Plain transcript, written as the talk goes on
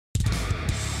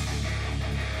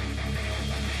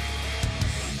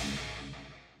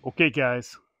Okay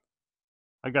guys,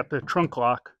 I got the trunk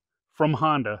lock from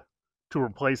Honda to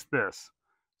replace this.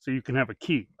 So you can have a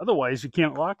key. Otherwise you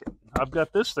can't lock it. I've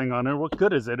got this thing on there. What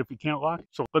good is it if you can't lock it?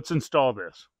 So let's install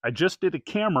this. I just did a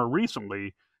camera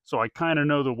recently, so I kind of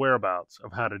know the whereabouts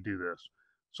of how to do this.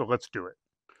 So let's do it.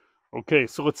 Okay,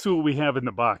 so let's see what we have in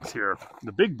the box here.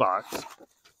 The big box,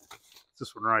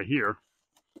 this one right here,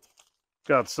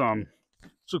 got some,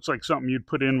 this looks like something you'd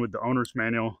put in with the owner's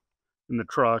manual in the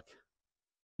truck.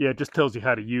 Yeah, it just tells you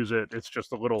how to use it. It's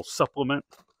just a little supplement.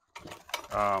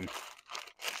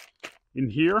 In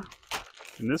here,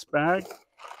 in this bag,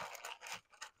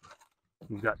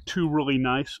 we've got two really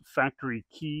nice factory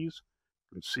keys.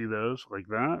 You can see those like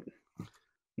that.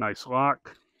 Nice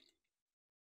lock.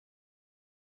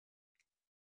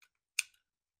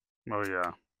 Oh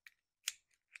yeah.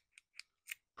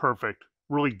 Perfect.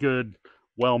 Really good.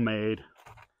 Well made.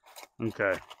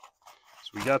 Okay.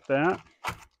 So we got that.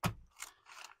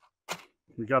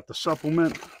 We got the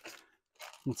supplement.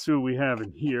 Let's see what we have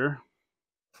in here.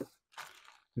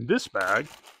 In this bag,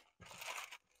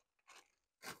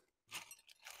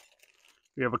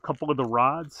 we have a couple of the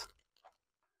rods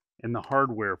and the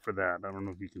hardware for that. I don't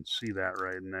know if you can see that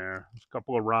right in there. There's a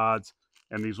couple of rods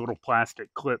and these little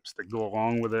plastic clips that go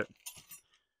along with it.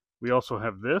 We also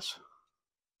have this.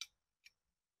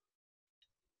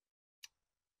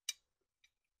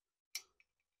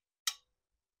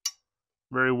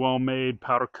 Very well made,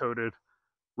 powder coated,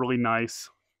 really nice.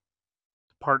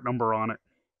 Part number on it.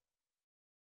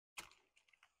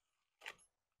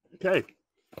 Okay,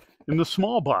 in the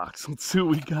small box, let's see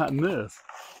what we got in this.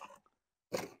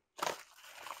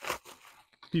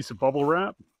 Piece of bubble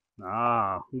wrap.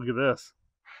 Ah, look at this.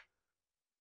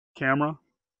 Camera,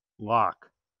 lock.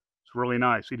 It's really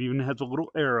nice. It even has a little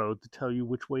arrow to tell you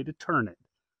which way to turn it.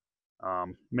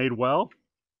 Made well.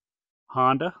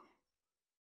 Honda.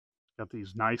 Got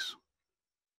these nice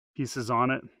pieces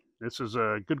on it. This is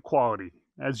a good quality,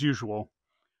 as usual.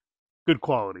 Good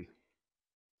quality.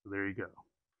 So there you go.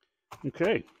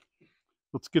 Okay,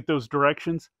 let's get those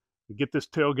directions, get this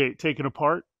tailgate taken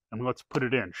apart, and let's put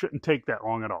it in. Shouldn't take that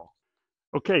long at all.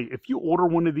 Okay, if you order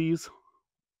one of these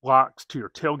locks to your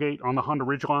tailgate on the Honda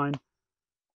Ridgeline,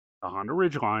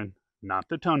 not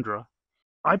the Tundra,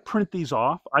 I print these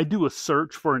off. I do a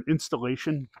search for an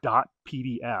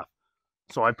installation.pdf.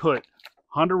 So I put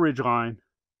Honda Ridgeline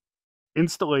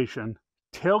installation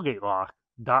tailgate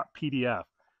lock.pdf.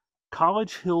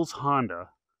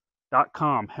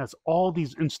 collegehillshonda.com has all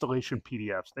these installation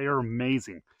PDFs. They are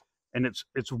amazing, and it's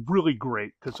really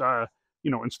great because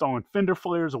installing fender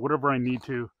flares or whatever I need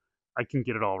to, I can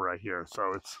get it all right here.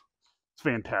 So it's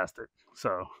fantastic. So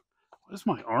why does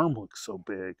my arm look so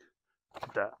big? Look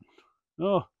at that.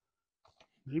 Oh,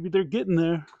 maybe they're getting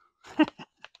there.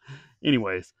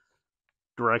 Anyways,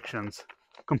 directions,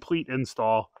 complete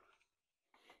install.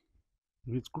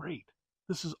 It's great.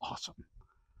 This is awesome.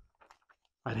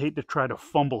 I'd hate to try to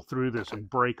fumble through this and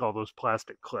break all those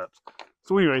plastic clips.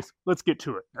 So anyways, let's get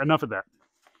to it. Enough of that.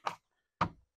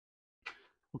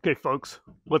 Okay, folks,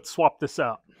 let's swap this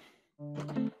out.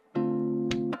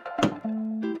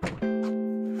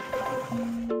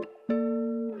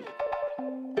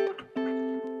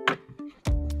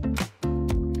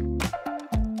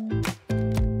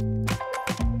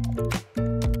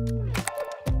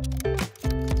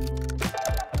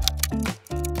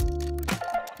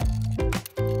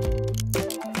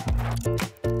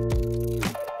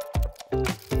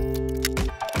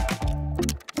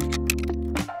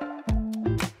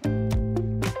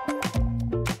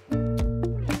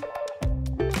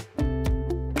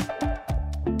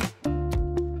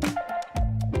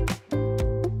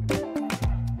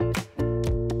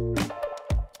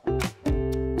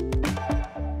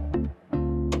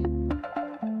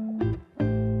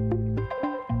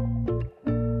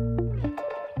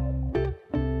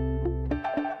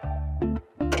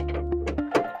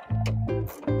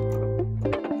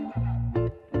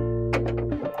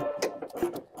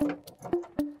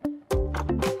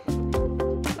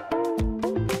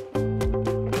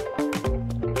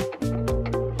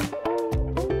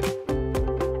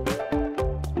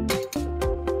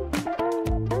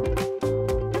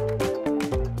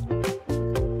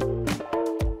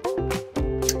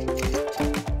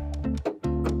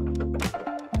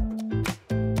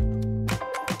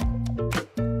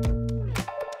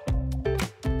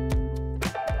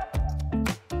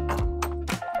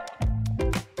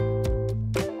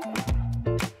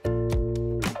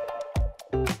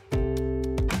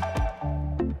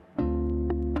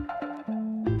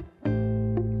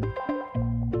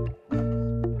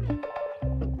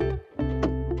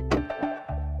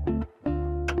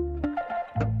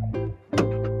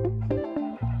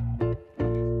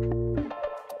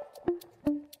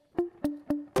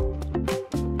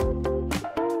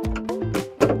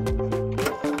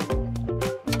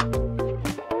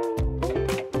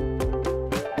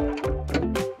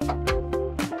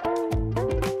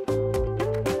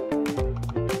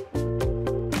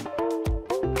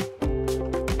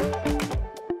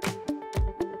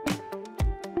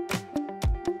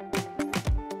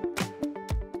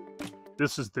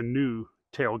 This is the new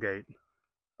tailgate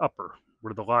upper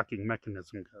where the locking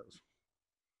mechanism goes.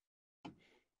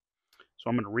 So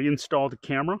I'm going to reinstall the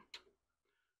camera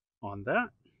on that.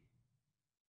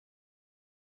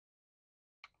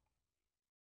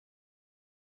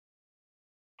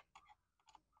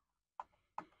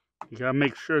 You got to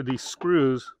make sure these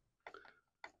screws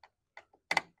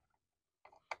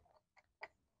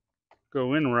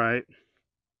go in right.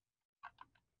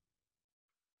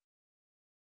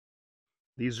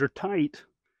 These are tight.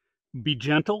 Be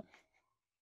gentle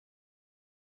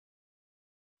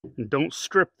and don't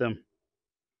strip them,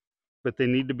 but they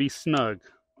need to be snug.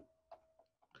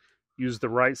 Use the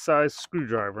right size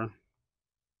screwdriver.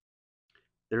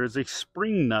 There is a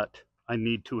spring nut I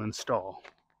need to install.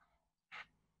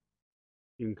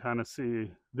 You can kind of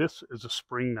see, this is a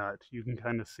spring nut. You can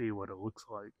kind of see what it looks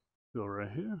like. Go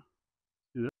right here.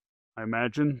 See that? I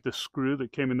imagine the screw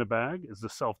that came in the bag is the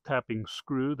self-tapping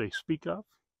screw they speak of.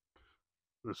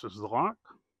 This is the lock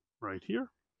right here.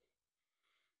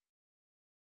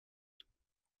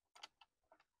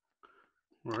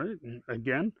 All right, and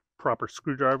again, proper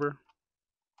screwdriver.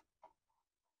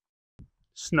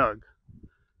 Snug,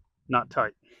 not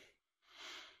tight.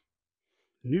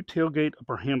 New tailgate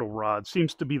upper handle rod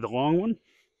seems to be the long one.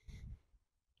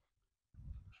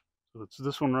 So it's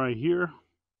this one right here.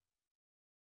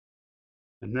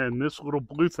 And then this little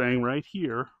blue thing right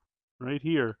here,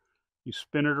 you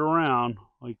spin it around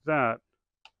like that,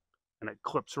 and it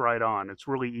clips right on. It's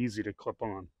really easy to clip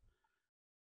on.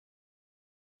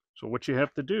 So what you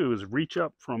have to do is reach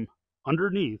up from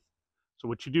underneath. So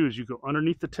what you do is you go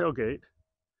underneath the tailgate,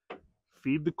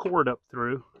 feed the cord up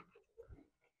through,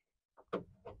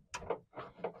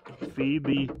 feed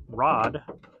the rod,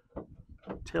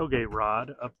 tailgate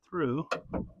rod up through.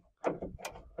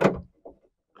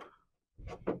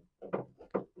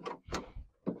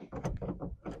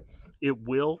 It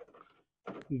will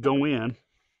go in.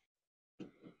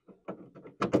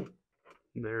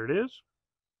 There it is.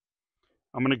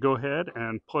 I'm going to go ahead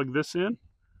and plug this in,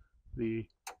 the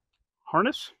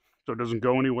harness, so it doesn't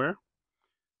go anywhere.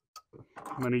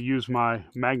 I'm going to use my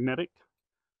magnetic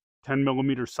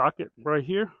 10mm socket right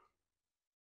here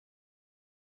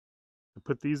to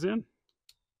put these in.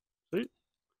 See?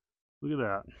 Look at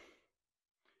that.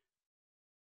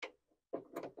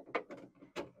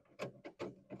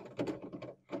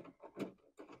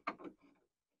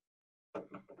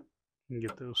 And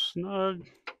get those snug.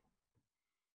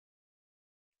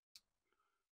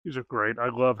 These are great. I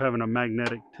love having a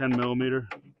magnetic 10mm.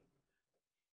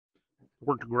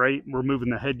 Worked great removing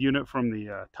the head unit from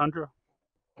the Tundra.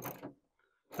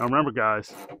 Now remember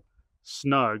guys,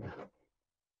 snug.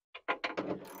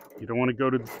 You don't want to go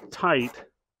to tight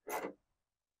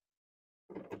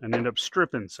and end up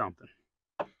stripping something.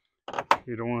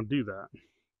 You don't want to do that.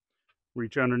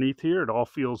 Reach underneath here, it all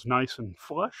feels nice and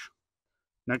flush.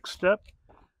 Next step,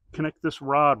 connect this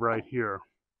rod right here.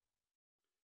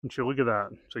 And you look at that.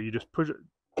 So you just push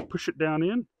it down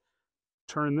in,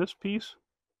 turn this piece,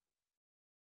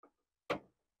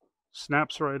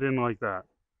 snaps right in like that.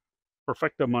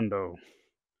 Perfectamundo.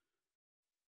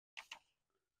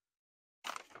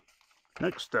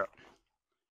 Next step.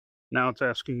 Now it's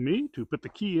asking me to put the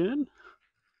key in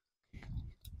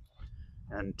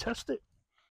and test it.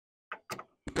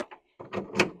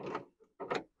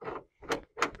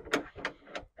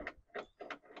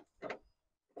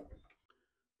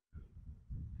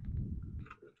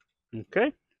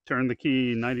 Okay, turn the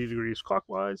key 90 degrees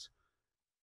clockwise.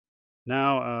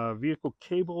 Now vehicle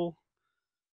cable,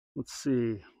 let's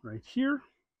see, right here.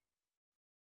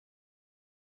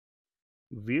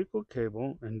 Vehicle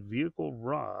cable and vehicle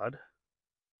rod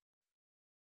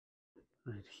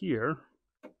right here.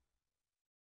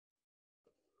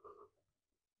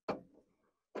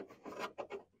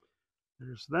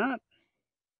 There's that.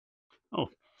 Oh,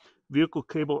 vehicle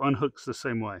cable unhooks the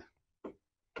same way.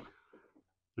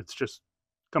 It's just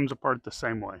comes apart the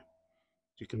same way.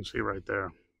 You can see right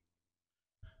there.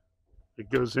 It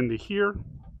goes into here.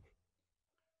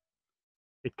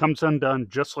 It comes undone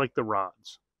just like the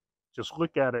rods. Just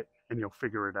look at it and you'll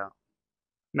figure it out.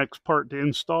 Next part to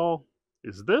install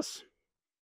is this.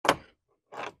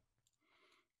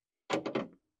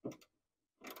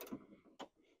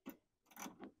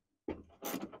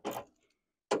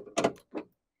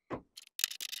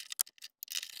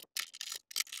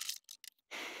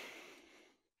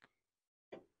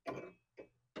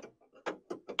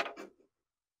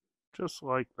 Just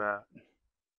like that.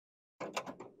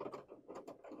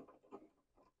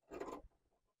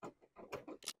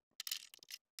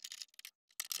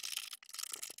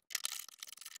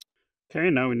 Okay,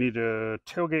 now we need a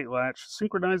tailgate latch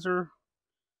synchronizer.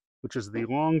 which is the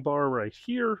long bar right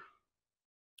here.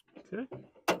 Okay.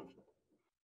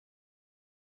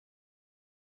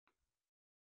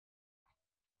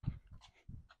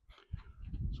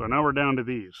 So now we're down to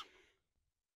these.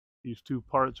 These two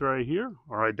parts right here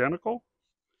are identical.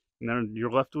 And then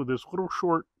you're left with this little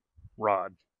short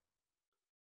rod.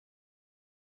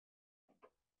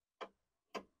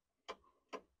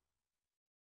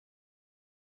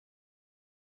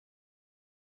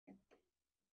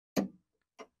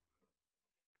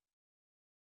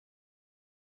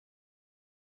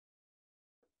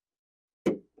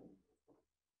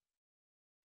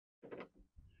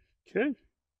 Okay.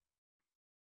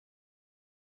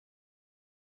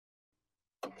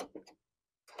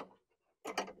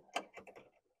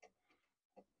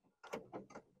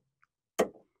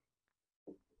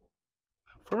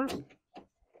 First.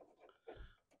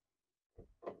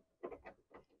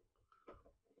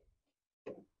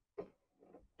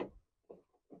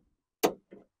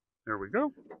 There we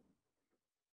go.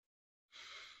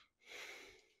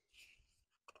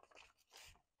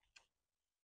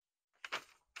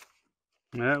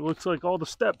 That looks like all the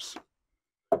steps.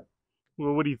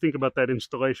 Well, what do you think about that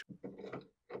installation?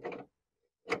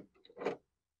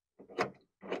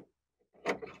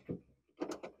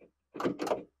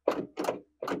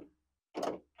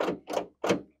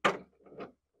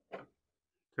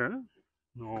 Okay,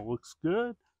 all looks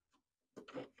good.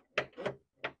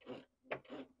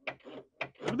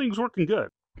 Everything's working good.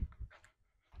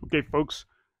 Okay, folks,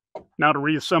 now to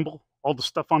reassemble all the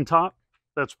stuff on top.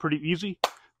 That's pretty easy.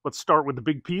 Let's start with the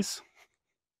big piece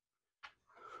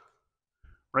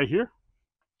right here.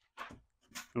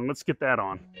 And let's get that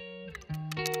on.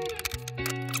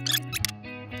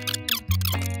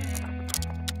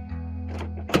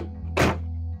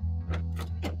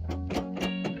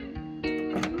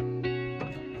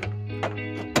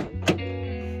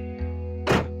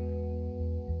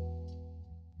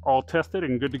 All tested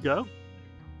and good to go.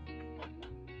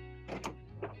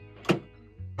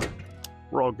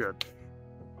 We're all good.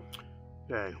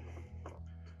 Okay.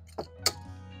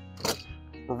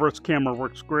 Reverse camera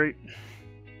works great.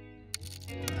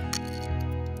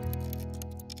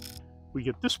 We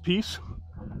get this piece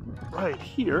right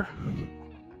here.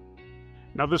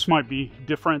 Now this might be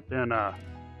different than the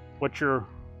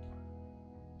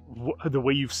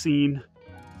way you've seen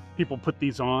people put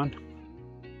these on,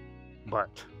 but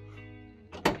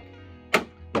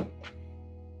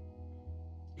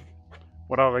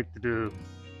what I like to do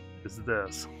is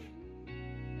this.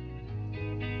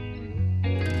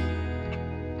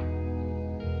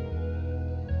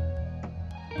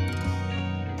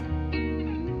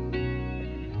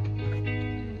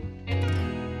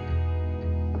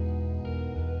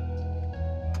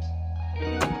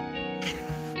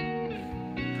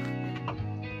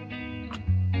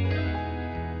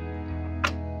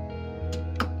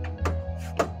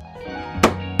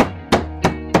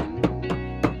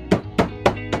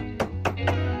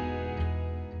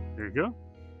 Go.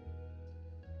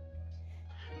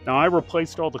 Now I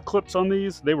replaced all the clips on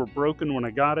these. They were broken when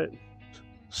I got it.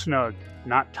 Snug,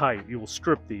 not tight. You will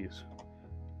strip these.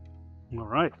 All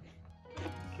right,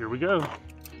 here we go.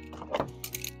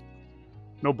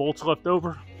 No bolts left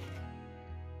over.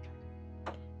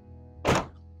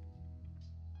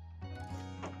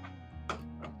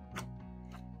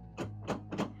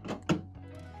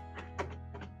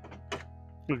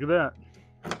 Look at that.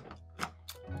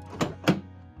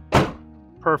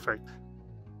 Perfect.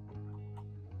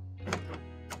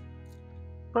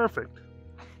 Perfect.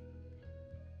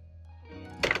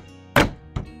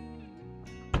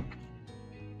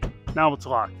 Now it's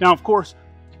locked. Now, of course,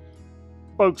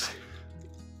 folks,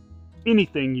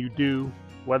 anything you do,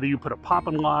 whether you put a pop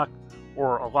and lock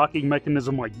or a locking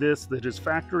mechanism like this that is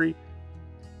factory,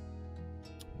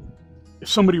 if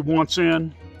somebody wants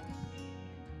in,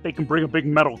 they can bring a big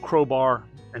metal crowbar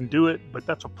and do it, but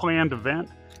that's a planned event.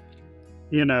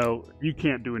 You know, you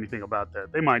can't do anything about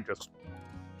that. They might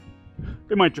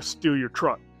just steal your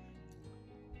truck.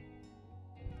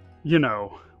 You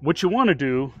know, what you want to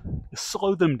do is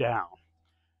slow them down.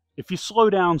 If you slow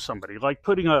down somebody, like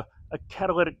putting a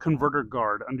catalytic converter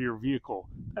guard under your vehicle,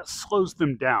 that slows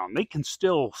them down. They can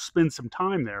still spend some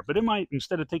time there, but it might,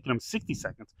 instead of taking them 60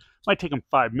 seconds, it might take them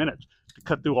 5 minutes to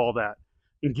cut through all that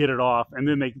and get it off, and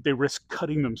then they risk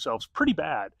cutting themselves pretty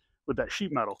bad with that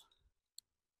sheet metal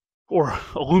or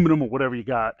aluminum or whatever you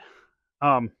got.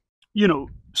 You know,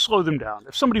 slow them down.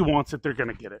 If somebody wants it, they're going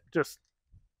to get it.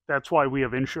 That's why we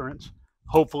have insurance.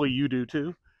 Hopefully you do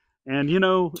too. And, you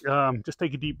know, just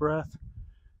take a deep breath.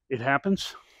 It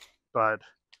happens, but,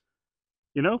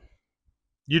 you know,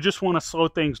 you just want to slow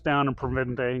things down and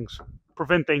prevent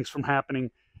things from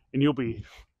happening and you'll be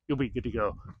good to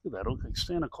go. Look at that, look like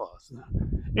Santa Claus.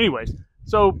 Anyways,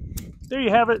 so there you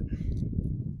have it.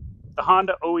 The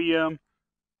Honda OEM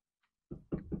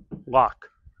lock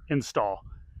install.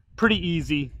 Pretty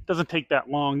easy, doesn't take that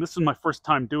long. This is my first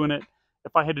time doing it.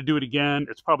 If I had to do it again,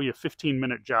 it's probably a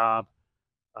 15-minute job.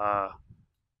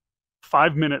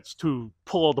 5 minutes to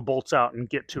pull all the bolts out and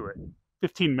get to it.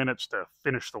 15 minutes to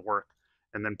finish the work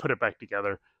and then put it back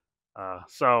together.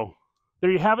 So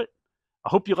there you have it. I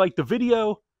hope you liked the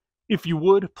video. If you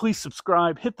would, please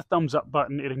subscribe, hit the thumbs up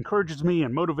button. It encourages me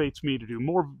and motivates me to do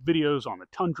more videos on the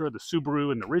Tundra, the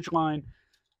Subaru, and the Ridgeline.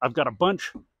 I've got a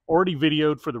bunch already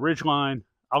videoed for the Ridgeline.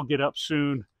 I'll get up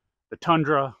soon. The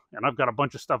Tundra, and I've got a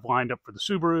bunch of stuff lined up for the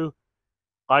Subaru.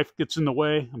 Life gets in the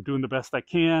way. I'm doing the best I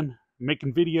can,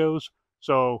 making videos.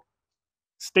 So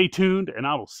stay tuned, and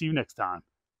I will see you next time.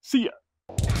 See ya.